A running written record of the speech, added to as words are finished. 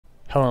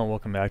Hello and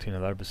welcome back to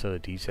another episode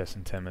of DCS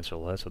in 10 minutes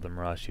or less with the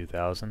Mirage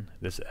 2000.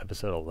 This is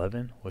episode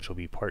 11, which will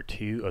be part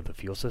 2 of the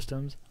fuel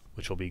systems,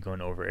 which will be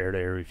going over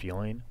air-to-air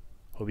refueling.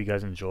 Hope you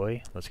guys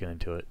enjoy. Let's get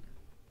into it.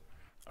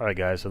 Alright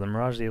guys, so the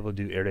Mirage is able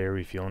to do air-to-air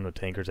refueling with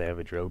tankers that have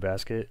a drogue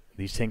basket.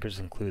 These tankers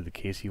include the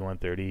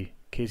KC-130,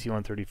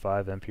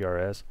 KC-135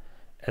 MPRS,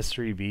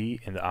 S3B,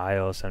 and the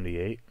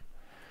IL-78.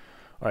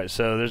 Alright,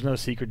 so there's no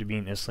secret to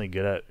being instantly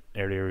good at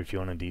air-to-air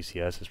refueling in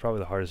DCS. It's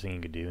probably the hardest thing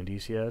you can do in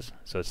DCS.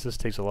 So it just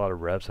takes a lot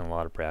of reps and a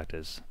lot of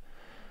practice.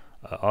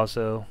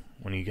 Also,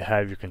 when you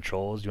have your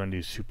controls, you want to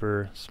do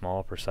super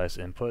small, precise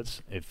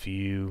inputs. If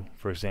you,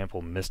 for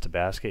example, missed a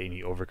basket and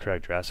you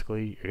overcorrect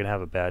drastically, you're going to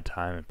have a bad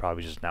time and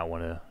probably just not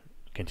want to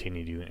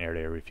continue doing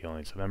air-to-air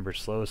refueling. So remember,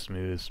 slow is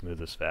smooth, smooth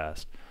is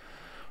fast.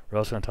 We're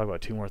also going to talk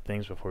about two more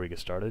things before we get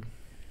started.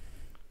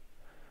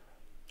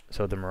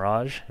 So the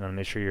Mirage, you want to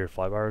make sure your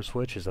flyby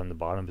switch is on the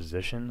bottom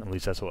position. At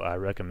least that's what I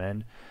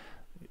recommend.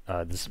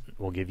 This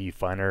will give you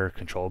finer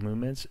control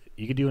movements.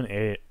 You could do an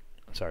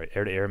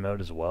air-to-air mode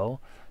as well.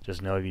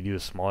 Just know if you do a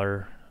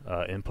smaller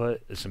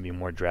input, it's going to be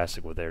more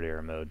drastic with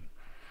air-to-air mode.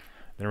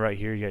 Then right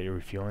here you got your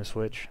refueling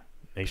switch.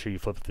 Make sure you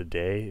flip it to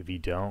day. If you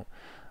don't,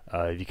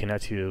 if you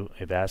connect to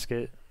a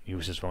basket, you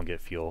just won't get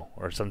fuel.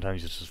 Or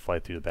sometimes you just fly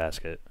through the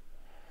basket.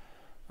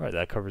 Alright,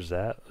 that covers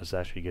that. Let's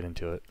actually get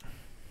into it.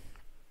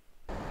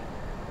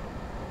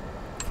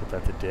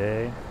 Flip that to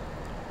day.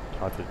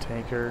 Talk to the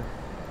tanker.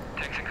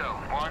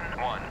 Texaco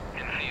 1-1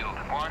 in field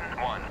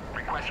 1-1.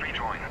 Request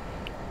rejoin.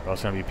 We're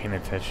also going to be paying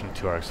attention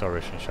to our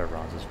acceleration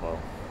chevrons as well.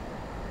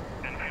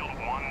 In field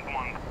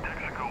 1-1,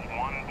 Texaco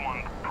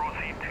 1-1.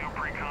 Proceed to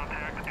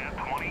pre-contact at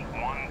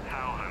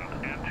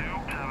 21,000 at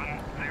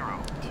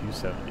 270.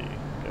 270.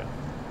 Okay.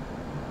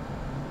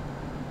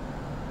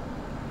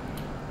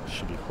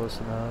 Should be close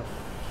enough.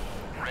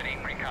 Ready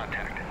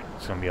pre-contact.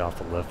 It's going to be off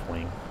the left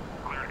wing.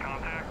 Cleared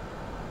contact.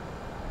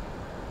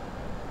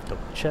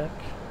 Double check.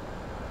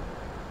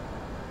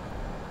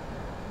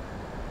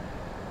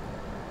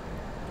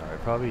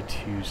 Alright, probably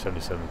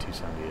 277,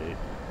 278.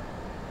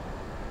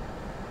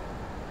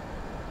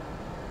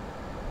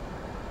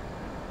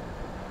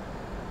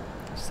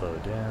 Slow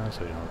it down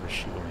so we don't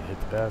overshoot when we hit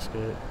the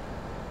basket.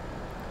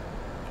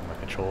 Get my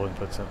control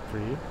inputs up for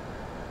you.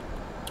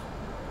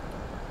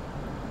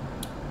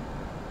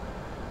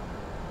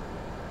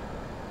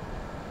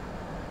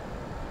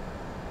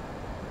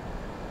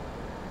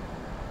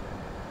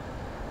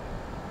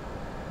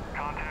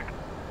 Contact.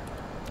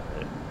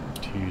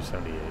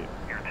 278.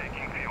 You're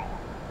taking fuel.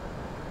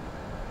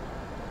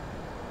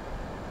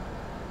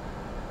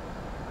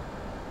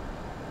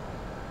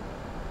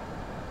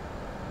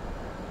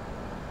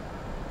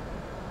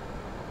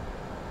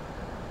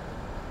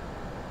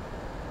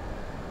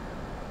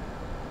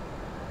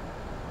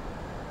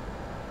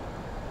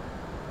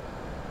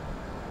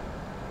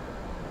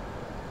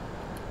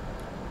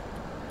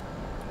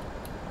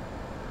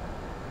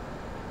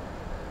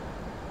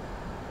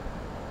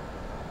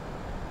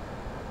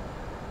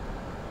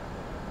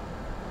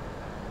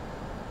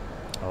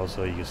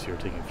 Also, you can see we're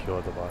taking fuel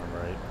at the bottom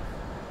right.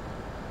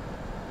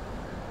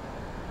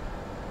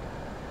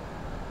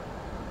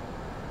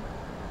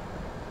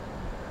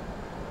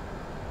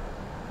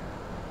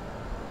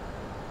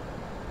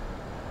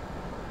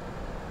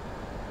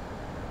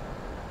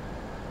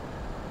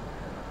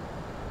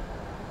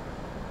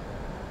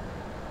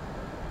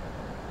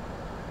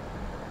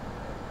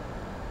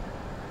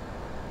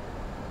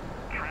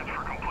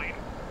 Transfer complete.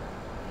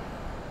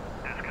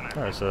 Disconnect.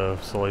 Alright, so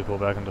slowly pull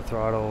back into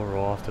throttle,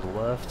 roll off to the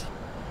left.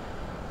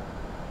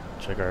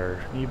 Check our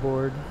knee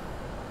board.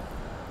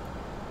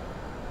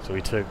 So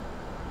we took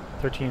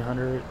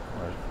 1,300 or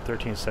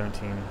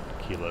 1,317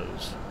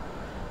 kilos.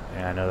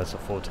 And I know that's a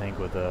full tank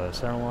with a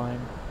center line.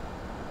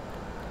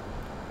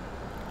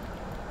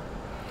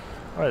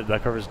 Alright,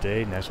 that covers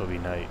day. Next will be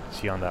night.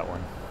 See you on that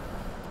one.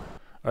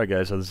 Alright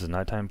guys, so this is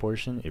nighttime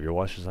portion. If you're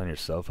watching this on your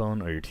cell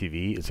phone or your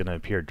TV, it's going to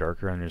appear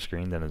darker on your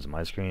screen than it's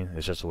my screen.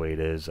 It's just the way it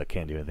is. I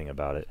can't do anything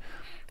about it.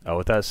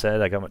 With that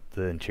said, I got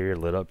the interior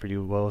lit up pretty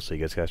well so you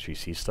guys can actually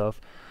see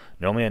stuff.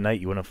 Normally at night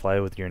you wouldn't fly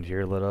with your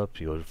interior lit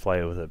up. You would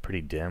fly with it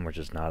pretty dim, which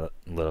is not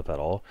lit up at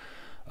all.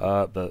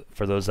 But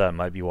for those that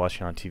might be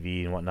watching on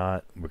TV and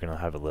whatnot, we're going to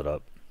have it lit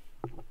up.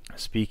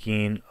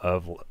 Speaking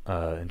of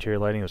interior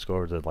lighting, let's go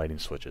over to the lighting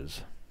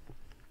switches.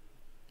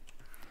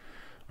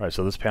 Alright,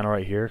 so this panel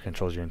right here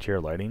controls your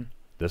interior lighting.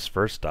 This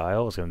first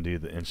dial is going to do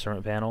the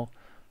instrument panel.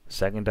 The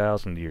second dial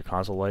is going to do your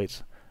console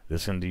lights.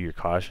 This is going to do your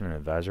caution and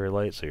advisory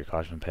lights, so your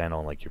caution panel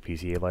and like your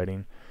PCA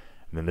lighting.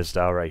 And then this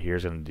dial right here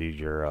is going to do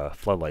your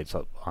floodlights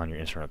up on your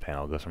instrument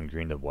panel. It goes from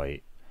green to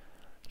white.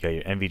 You got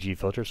your NVGS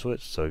filter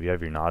switch, so if you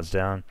have your nods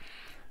down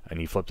and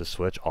you flip the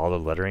switch, all the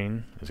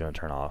lettering is going to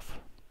turn off.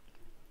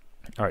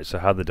 Alright, so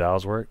how the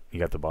dials work, you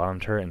got the bottom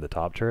turret and the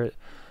top turret.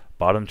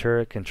 Bottom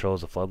turret controls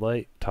the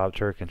floodlight, top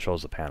turret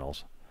controls the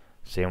panels.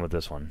 Same with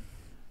this one.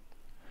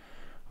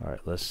 Alright,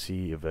 let's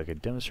see if I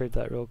could demonstrate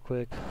that real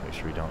quick. Make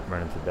sure we don't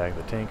run into the back of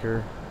the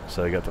tanker.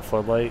 So you got the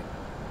floodlight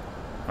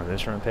on the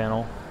instrument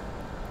panel.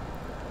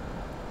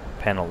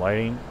 Panel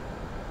lighting.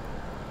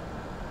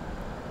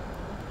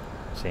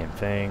 Same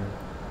thing.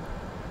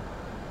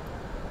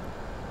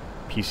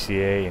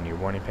 PCA in your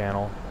warning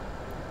panel.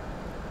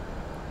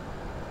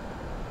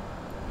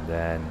 And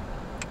then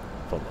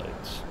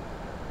floodlights.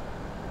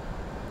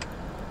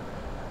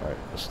 Alright,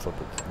 let's flip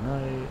it to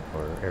night,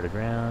 or air to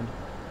ground.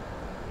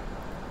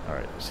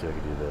 Alright, let's see if I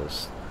can do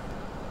this.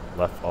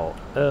 Left Alt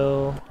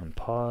L and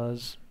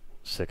pause.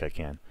 Sick, I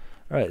can.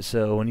 Alright,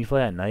 so when you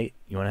fly at night,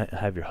 you want to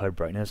have your HUD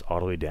brightness all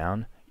the way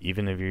down,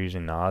 even if you're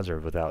using nods or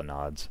without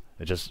nods.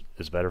 It just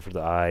is better for the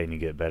eye, and you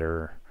get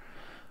better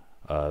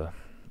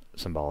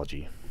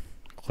symbology,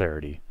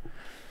 clarity.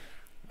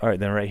 Alright,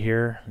 then right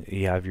here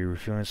you have your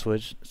refueling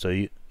switch. So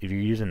if you're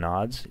using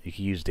nods, you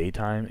can use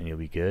daytime and you'll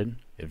be good.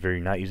 If you're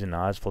not using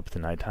nods, flip it to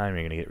nighttime,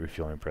 you're going to get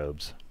refueling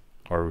probes,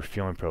 or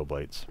refueling probe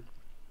lights.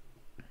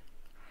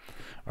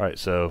 Alright,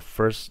 so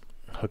first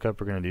hookup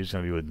we're going to do is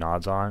going to be with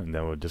nods on, and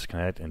then we'll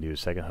disconnect and do a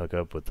second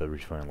hookup with the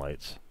refueling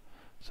lights.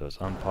 So it's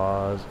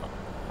unpause,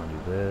 undo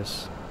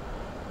this,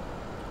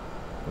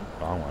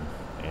 wrong one,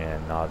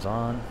 and nods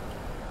on.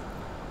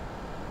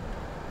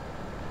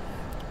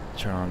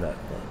 Turn on that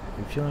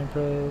refueling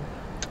probe.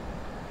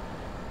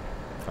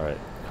 Alright,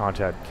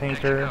 contact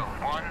tanker.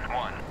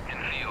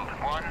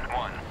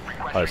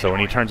 Alright, so when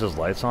he turns his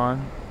lights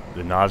on,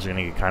 the nods are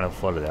going to get kind of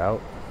flooded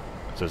out.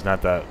 So it's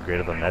not that great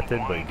of a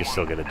method, but you can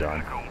still get it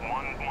done.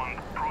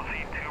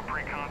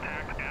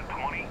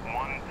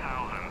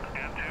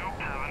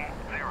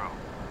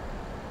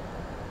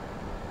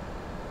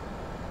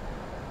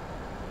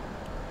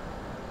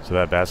 So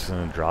that basket's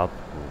going to drop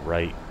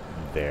right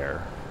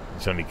there.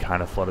 It's going to be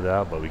kind of flooded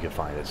out, but we can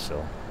find it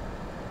still.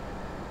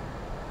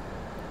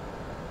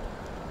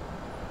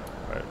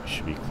 Alright, we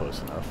should be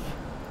close enough.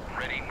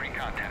 Ready,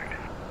 recontact.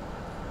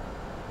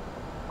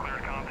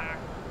 Cleared contact.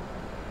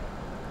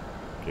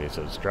 Okay,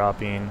 so it's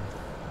dropping.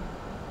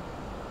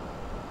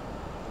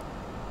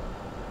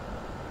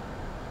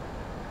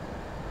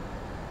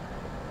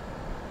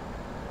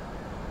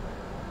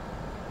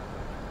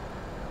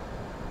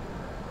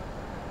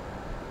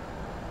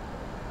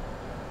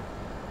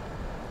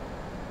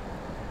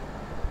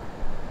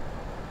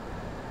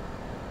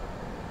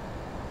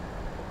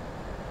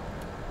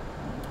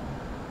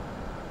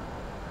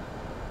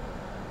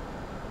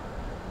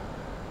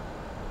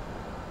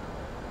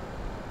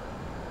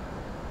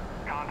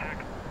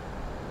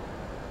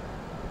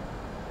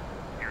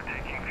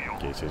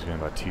 Okay, so he's going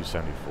about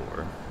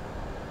 274.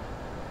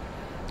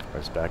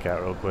 Let's back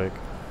out real quick.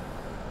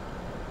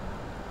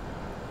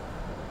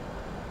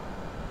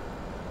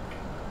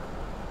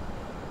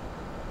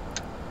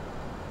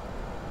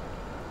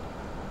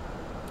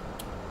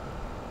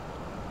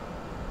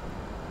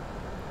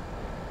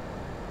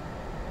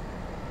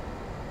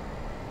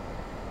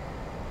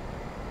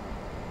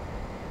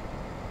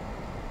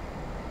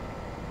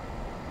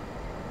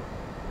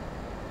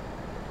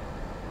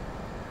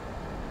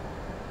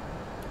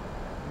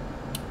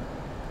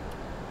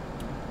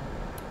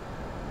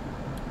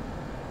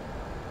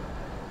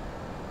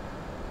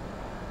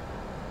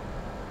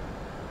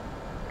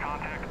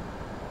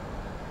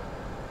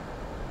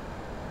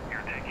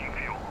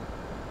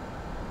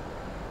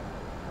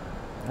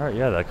 Alright,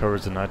 yeah, that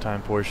covers the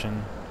nighttime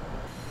portion.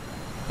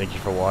 Thank you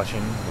for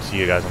watching. We'll see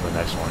you guys on the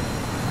next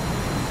one.